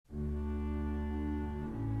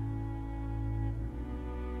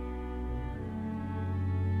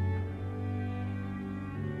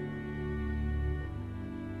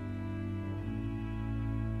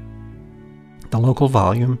The local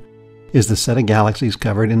volume is the set of galaxies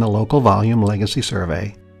covered in the Local Volume Legacy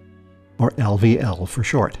Survey, or LVL for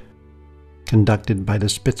short, conducted by the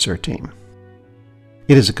Spitzer team.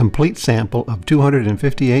 It is a complete sample of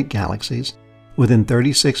 258 galaxies within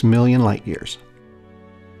 36 million light-years.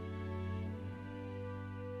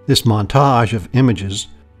 This montage of images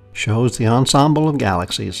shows the ensemble of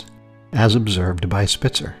galaxies as observed by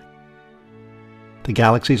Spitzer. The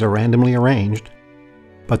galaxies are randomly arranged,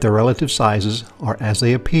 but their relative sizes are as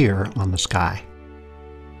they appear on the sky.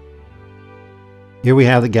 Here we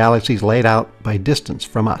have the galaxies laid out by distance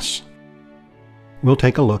from us. We'll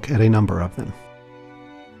take a look at a number of them.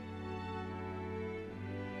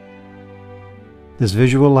 This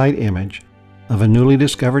visual light image of a newly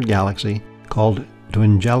discovered galaxy called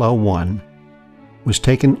Dwingelo 1 was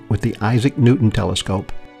taken with the Isaac Newton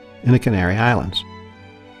telescope in the Canary Islands.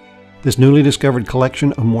 This newly discovered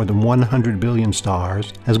collection of more than 100 billion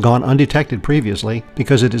stars has gone undetected previously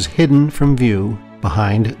because it is hidden from view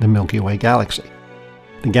behind the Milky Way galaxy.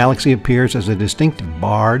 The galaxy appears as a distinctive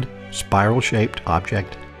barred, spiral-shaped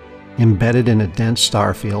object embedded in a dense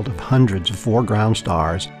star field of hundreds of foreground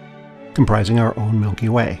stars comprising our own Milky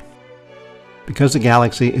Way. Because the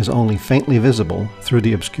galaxy is only faintly visible through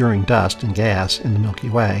the obscuring dust and gas in the Milky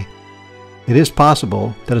Way, it is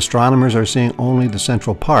possible that astronomers are seeing only the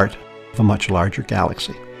central part of a much larger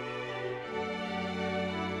galaxy.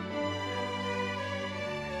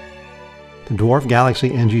 The dwarf galaxy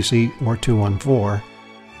NGC 4214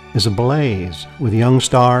 is ablaze with young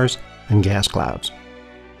stars and gas clouds.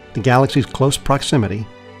 The galaxy's close proximity,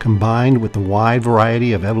 combined with the wide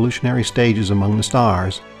variety of evolutionary stages among the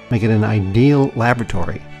stars, make it an ideal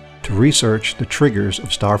laboratory to research the triggers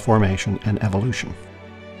of star formation and evolution.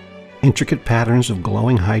 Intricate patterns of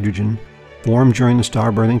glowing hydrogen form during the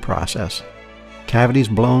star-birthing process, cavities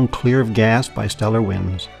blown clear of gas by stellar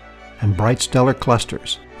winds, and bright stellar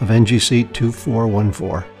clusters of NGC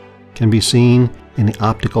 2414 can be seen in the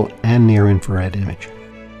optical and near-infrared image.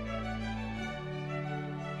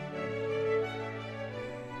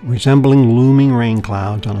 Resembling looming rain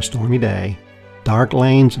clouds on a stormy day, dark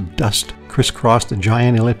lanes of dust crisscross the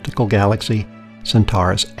giant elliptical galaxy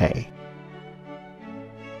Centaurus A.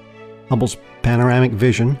 Hubble's panoramic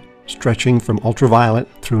vision, stretching from ultraviolet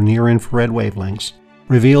through near-infrared wavelengths,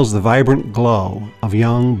 reveals the vibrant glow of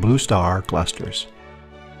young blue star clusters,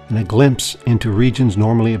 and a glimpse into regions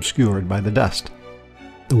normally obscured by the dust.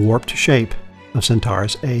 The warped shape of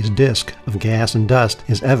Centaurus A's disk of gas and dust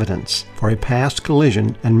is evidence for a past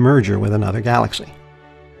collision and merger with another galaxy.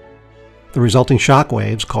 The resulting shock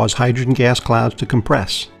waves cause hydrogen gas clouds to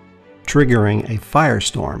compress, triggering a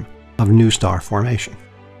firestorm of new star formation.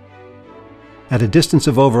 At a distance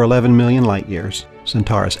of over 11 million light-years,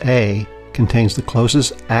 Centaurus A contains the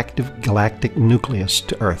closest active galactic nucleus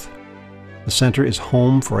to Earth. The center is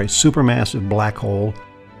home for a supermassive black hole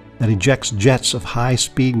that ejects jets of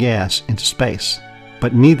high-speed gas into space,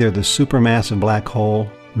 but neither the supermassive black hole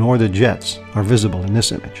nor the jets are visible in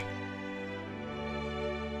this image.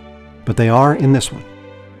 But they are in this one.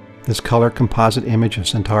 This color composite image of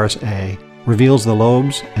Centaurus A reveals the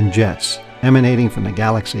lobes and jets emanating from the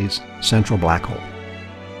galaxy's central black hole.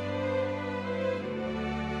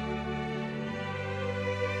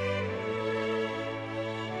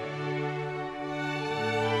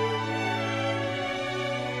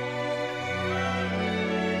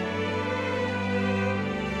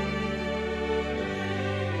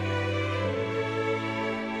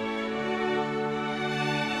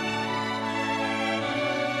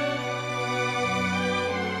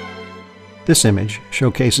 This image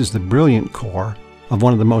showcases the brilliant core of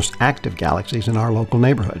one of the most active galaxies in our local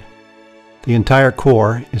neighborhood. The entire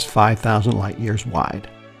core is 5,000 light-years wide.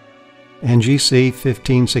 NGC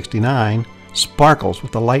 1569 sparkles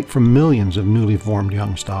with the light from millions of newly formed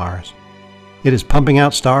young stars. It is pumping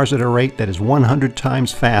out stars at a rate that is 100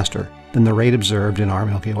 times faster than the rate observed in our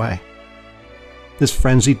Milky Way. This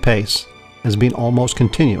frenzied pace has been almost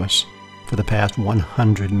continuous for the past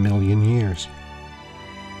 100 million years.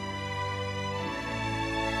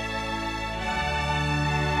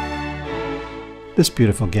 This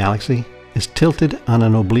beautiful galaxy is tilted on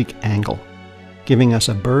an oblique angle, giving us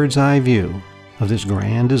a bird's-eye view of this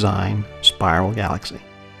grand design spiral galaxy.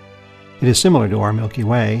 It is similar to our Milky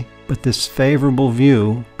Way, but this favorable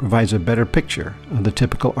view provides a better picture of the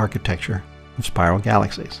typical architecture of spiral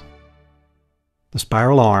galaxies. The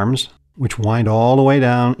spiral arms, which wind all the way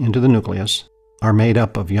down into the nucleus, are made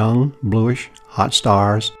up of young, bluish, hot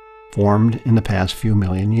stars formed in the past few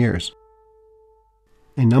million years.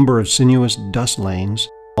 A number of sinuous dust lanes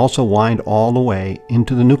also wind all the way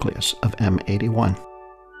into the nucleus of M81.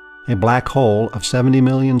 A black hole of 70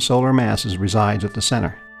 million solar masses resides at the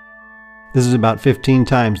center. This is about 15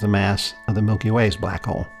 times the mass of the Milky Way's black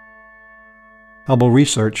hole. Hubble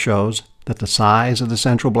research shows that the size of the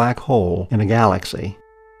central black hole in a galaxy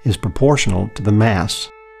is proportional to the mass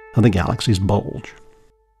of the galaxy's bulge.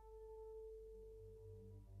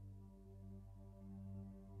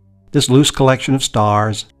 This loose collection of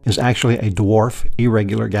stars is actually a dwarf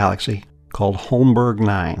irregular galaxy called Holmberg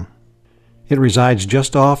 9. It resides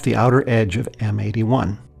just off the outer edge of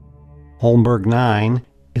M81. Holmberg 9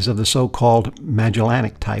 is of the so-called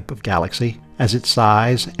Magellanic type of galaxy, as its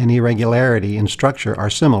size and irregularity in structure are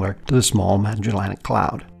similar to the Small Magellanic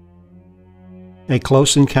Cloud. A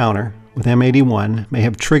close encounter with M81 may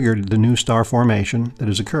have triggered the new star formation that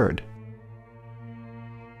has occurred.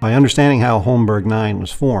 By understanding how Holmberg 9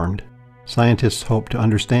 was formed, scientists hope to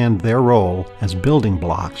understand their role as building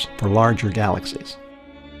blocks for larger galaxies.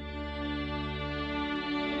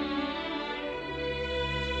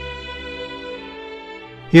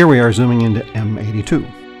 Here we are zooming into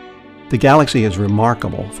M82. The galaxy is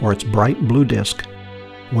remarkable for its bright blue disk,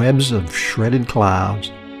 webs of shredded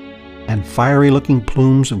clouds, and fiery-looking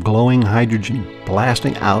plumes of glowing hydrogen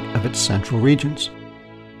blasting out of its central regions.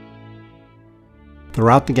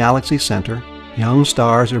 Throughout the galaxy's center, young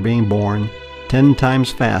stars are being born 10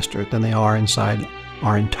 times faster than they are inside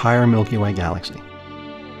our entire Milky Way galaxy.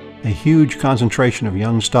 A huge concentration of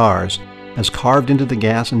young stars has carved into the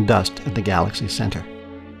gas and dust at the galaxy's center.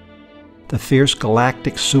 The fierce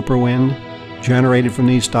galactic superwind generated from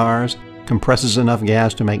these stars compresses enough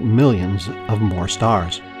gas to make millions of more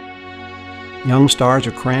stars. Young stars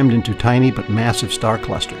are crammed into tiny but massive star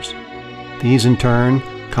clusters. These in turn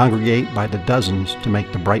congregate by the dozens to make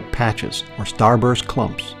the bright patches or starburst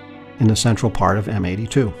clumps in the central part of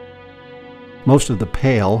M82. Most of the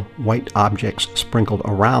pale, white objects sprinkled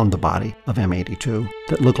around the body of M82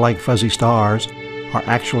 that look like fuzzy stars are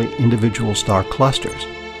actually individual star clusters,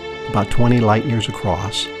 about 20 light-years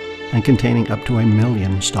across and containing up to 1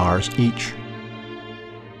 million stars each.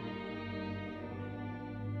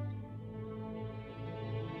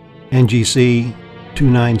 NGC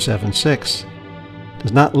 2976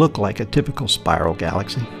 does not look like a typical spiral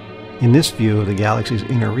galaxy. In this view of the galaxy's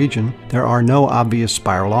inner region, there are no obvious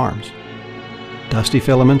spiral arms. Dusty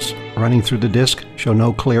filaments running through the disk show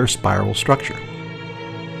no clear spiral structure.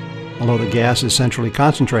 Although the gas is centrally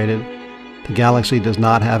concentrated, the galaxy does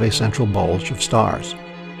not have a central bulge of stars.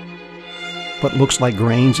 What looks like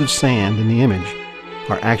grains of sand in the image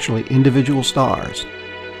are actually individual stars.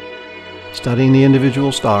 Studying the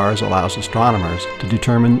individual stars allows astronomers to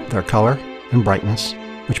determine their color and brightness,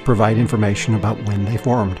 which provide information about when they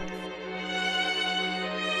formed.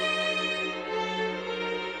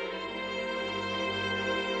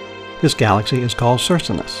 This galaxy is called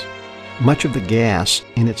Circinus. Much of the gas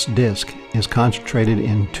in its disk is concentrated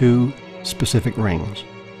in 2 specific rings.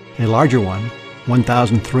 A larger one,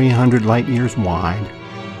 1,300 light-years wide,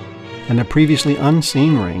 and a previously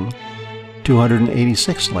unseen ring,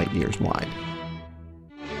 286 light-years wide.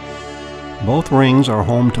 Both rings are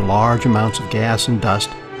home to large amounts of gas and dust,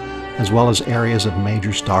 as well as areas of major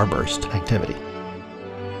starburst activity.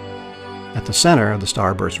 At the center of the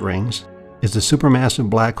starburst rings is the supermassive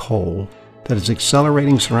black hole that is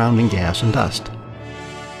accelerating surrounding gas and dust.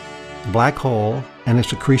 The black hole and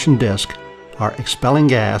its accretion disk are expelling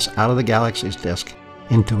gas out of the galaxy's disk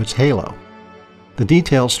into its halo. The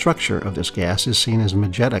detailed structure of this gas is seen as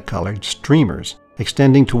magenta-colored streamers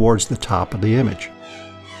extending towards the top of the image.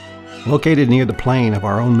 Located near the plane of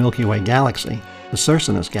our own Milky Way galaxy, the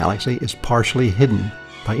Circinus galaxy is partially hidden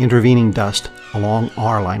by intervening dust along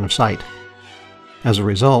our line of sight. As a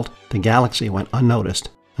result, the galaxy went unnoticed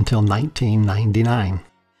until 1999.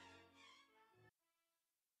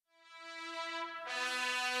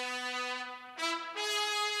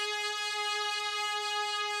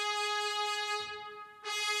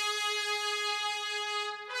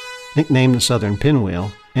 Nicknamed the Southern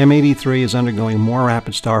Pinwheel, M83 is undergoing more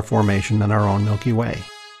rapid star formation than our own Milky Way,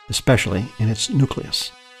 especially in its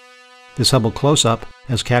nucleus. This Hubble close-up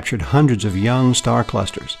has captured hundreds of young star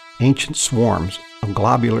clusters, ancient swarms of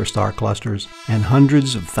globular star clusters, and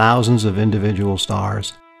hundreds of thousands of individual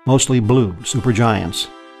stars, mostly blue supergiants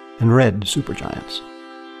and red supergiants.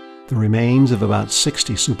 The remains of about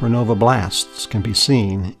 60 supernova blasts can be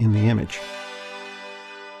seen in the image.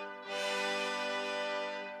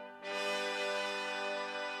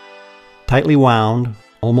 Tightly wound,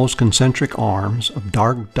 almost concentric arms of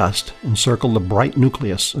dark dust encircle the bright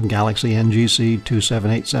nucleus of galaxy NGC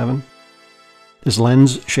 2787. This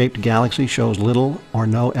lens-shaped galaxy shows little or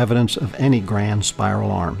no evidence of any grand spiral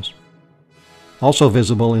arms. Also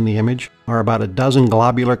visible in the image are about a dozen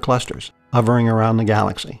globular clusters hovering around the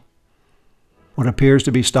galaxy. What appears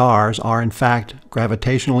to be stars are in fact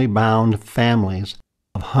gravitationally bound families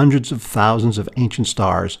of hundreds of thousands of ancient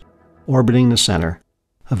stars orbiting the center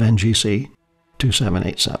of NGC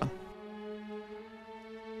 2787.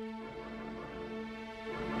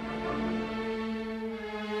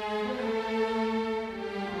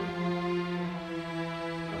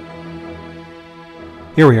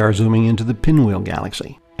 Here we are zooming into the Pinwheel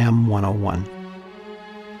Galaxy, M101.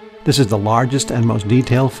 This is the largest and most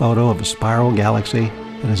detailed photo of a spiral galaxy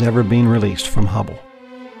that has ever been released from Hubble.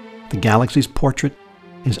 The galaxy's portrait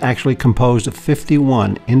is actually composed of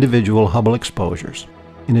 51 individual Hubble exposures,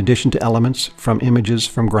 in addition to elements from images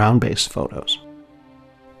from ground-based photos.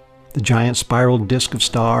 The giant spiral disk of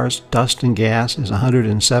stars, dust, and gas is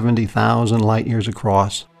 170,000 light-years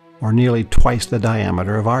across, or nearly twice the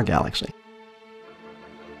diameter of our galaxy.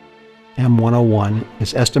 M101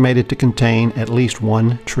 is estimated to contain at least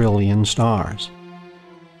 1 trillion stars.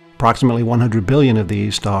 Approximately 100 billion of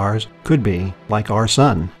these stars could be like our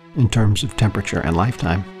Sun in terms of temperature and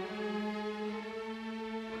lifetime.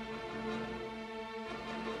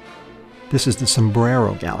 This is the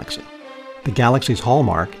Sombrero Galaxy. The galaxy's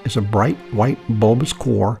hallmark is a bright white bulbous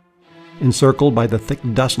core encircled by the thick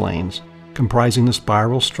dust lanes comprising the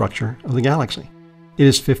spiral structure of the galaxy. It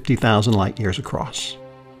is 50,000 light-years across.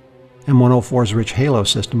 M104's rich halo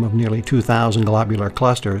system of nearly 2,000 globular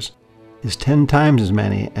clusters is 10 times as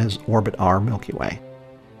many as orbit our Milky Way.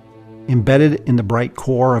 Embedded in the bright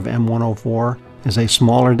core of M104 is a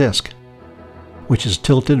smaller disk, which is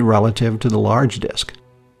tilted relative to the large disk.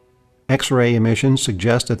 X-ray emissions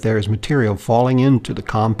suggest that there is material falling into the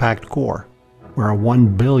compact core, where a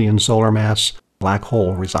 1 billion solar mass black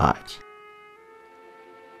hole resides.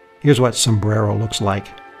 Here's what Sombrero looks like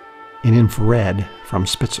in infrared from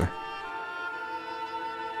Spitzer.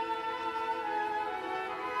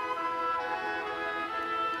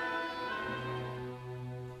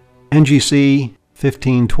 NGC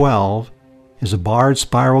 1512 is a barred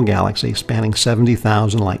spiral galaxy spanning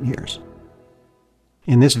 70,000 light-years.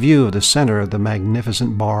 In this view of the center of the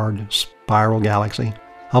magnificent barred spiral galaxy,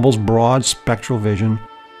 Hubble's broad spectral vision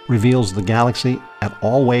reveals the galaxy at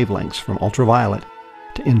all wavelengths from ultraviolet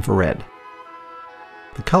to infrared.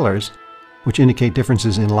 The colors, which indicate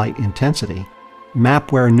differences in light intensity,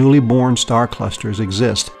 map where newly born star clusters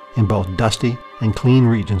exist in both dusty and clean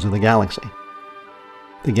regions of the galaxy.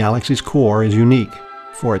 The galaxy's core is unique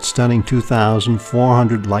for its stunning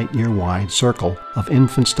 2,400 light-year wide circle of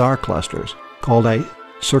infant star clusters called a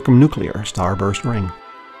circumnuclear starburst ring.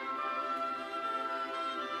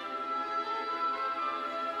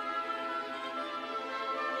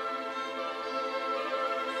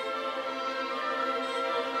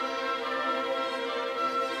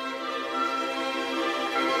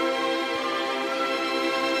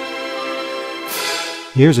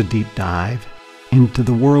 Here's a deep dive into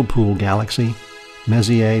the Whirlpool Galaxy,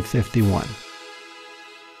 Messier 51.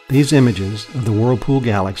 These images of the Whirlpool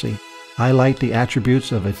Galaxy highlight the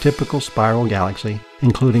attributes of a typical spiral galaxy,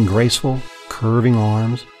 including graceful, curving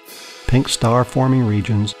arms, pink star-forming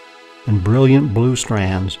regions, and brilliant blue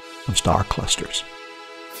strands of star clusters.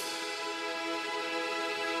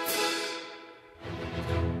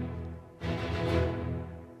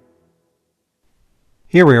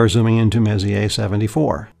 Here we are zooming into Messier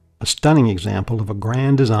 74. A stunning example of a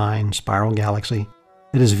grand design spiral galaxy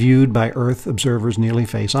that is viewed by Earth observers nearly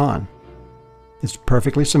face-on. Its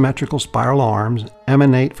perfectly symmetrical spiral arms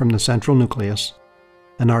emanate from the central nucleus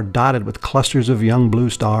and are dotted with clusters of young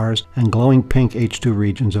blue stars and glowing pink H2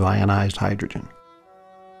 regions of ionized hydrogen.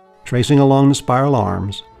 Tracing along the spiral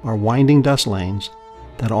arms are winding dust lanes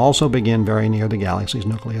that also begin very near the galaxy's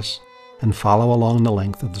nucleus and follow along the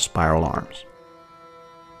length of the spiral arms.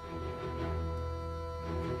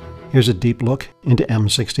 Here's a deep look into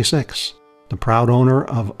M66, the proud owner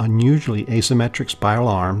of unusually asymmetric spiral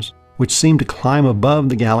arms which seem to climb above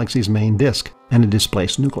the galaxy's main disk and a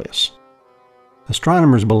displaced nucleus.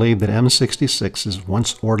 Astronomers believe that M66's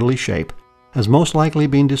once orderly shape has most likely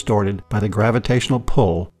been distorted by the gravitational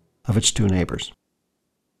pull of its two neighbors.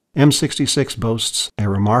 M66 boasts a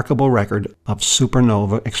remarkable record of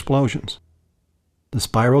supernova explosions. The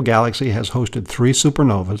spiral galaxy has hosted 3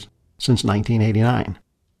 supernovas since 1989.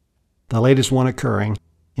 The latest one occurring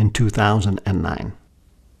in 2009.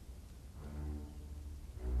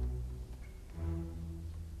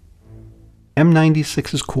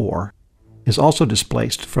 M96's core is also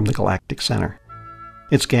displaced from the galactic center.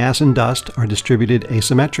 Its gas and dust are distributed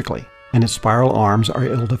asymmetrically, and its spiral arms are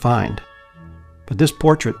ill-defined. But this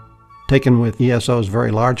portrait, taken with ESO's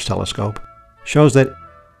Very Large Telescope, shows that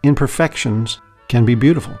imperfections can be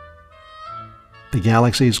beautiful. The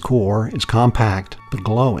galaxy's core is compact but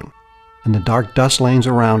glowing, and the dark dust lanes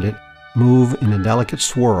around it move in a delicate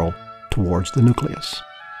swirl towards the nucleus.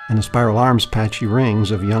 And the spiral arm's patchy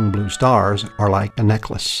rings of young blue stars are like a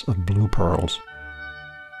necklace of blue pearls.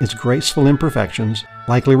 Its graceful imperfections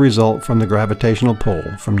likely result from the gravitational pull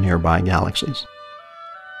from nearby galaxies.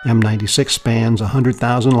 M96 spans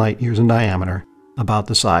 100,000 light-years in diameter, about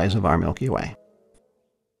the size of our Milky Way.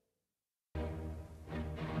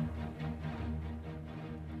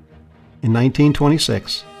 In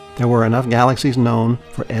 1926, there were enough galaxies known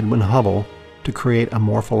for Edwin Hubble to create a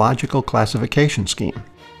morphological classification scheme.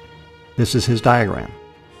 This is his diagram.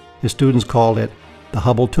 His students called it the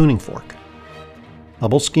Hubble tuning fork.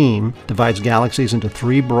 Hubble's scheme divides galaxies into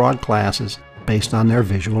 3 broad classes based on their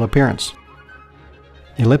visual appearance.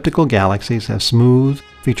 Elliptical galaxies have smooth,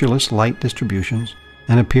 featureless light distributions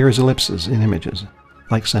and appear as ellipses in images,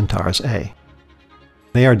 like Centaurus A.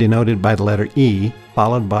 They are denoted by the letter E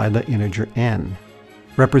followed by the integer n,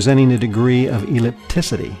 representing the degree of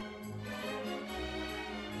ellipticity.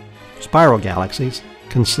 Spiral galaxies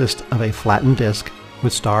consist of a flattened disk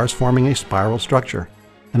with stars forming a spiral structure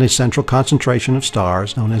and a central concentration of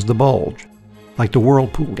stars known as the bulge, like the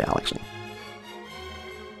Whirlpool galaxy.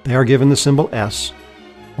 They are given the symbol S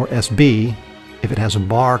or SB if it has a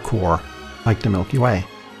bar core, like the Milky Way.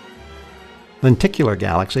 Lenticular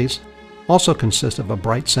galaxies also consist of a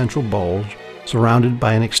bright central bulge surrounded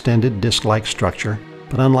by an extended disk-like structure,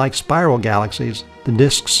 but unlike spiral galaxies, the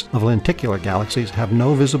disks of lenticular galaxies have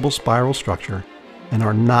no visible spiral structure and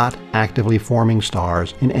are not actively forming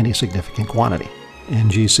stars in any significant quantity.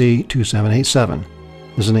 NGC 2787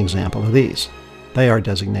 is an example of these. They are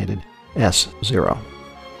designated S0.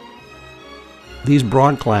 These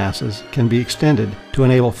broad classes can be extended to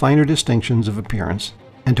enable finer distinctions of appearance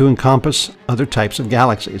and to encompass other types of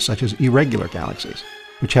galaxies, such as irregular galaxies,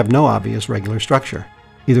 which have no obvious regular structure,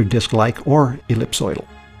 either disk-like or ellipsoidal.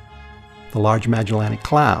 The Large Magellanic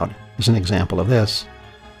Cloud is an example of this.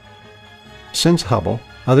 Since Hubble,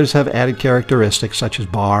 others have added characteristics such as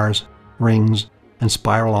bars, rings, and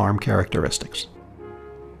spiral arm characteristics.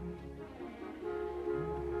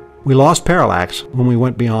 We lost parallax when we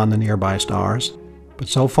went beyond the nearby stars, but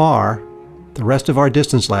so far, the rest of our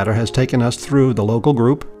distance ladder has taken us through the local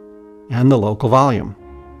group and the local volume.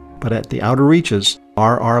 But at the outer reaches,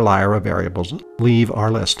 our Lyra variables leave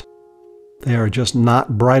our list. They are just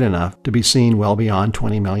not bright enough to be seen well beyond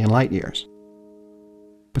 20 million light-years.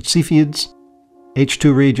 But Cepheids,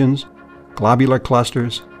 H2 regions, globular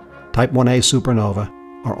clusters, Type 1a supernova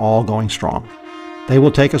are all going strong. They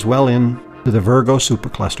will take us well into the Virgo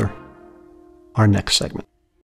supercluster, our next segment.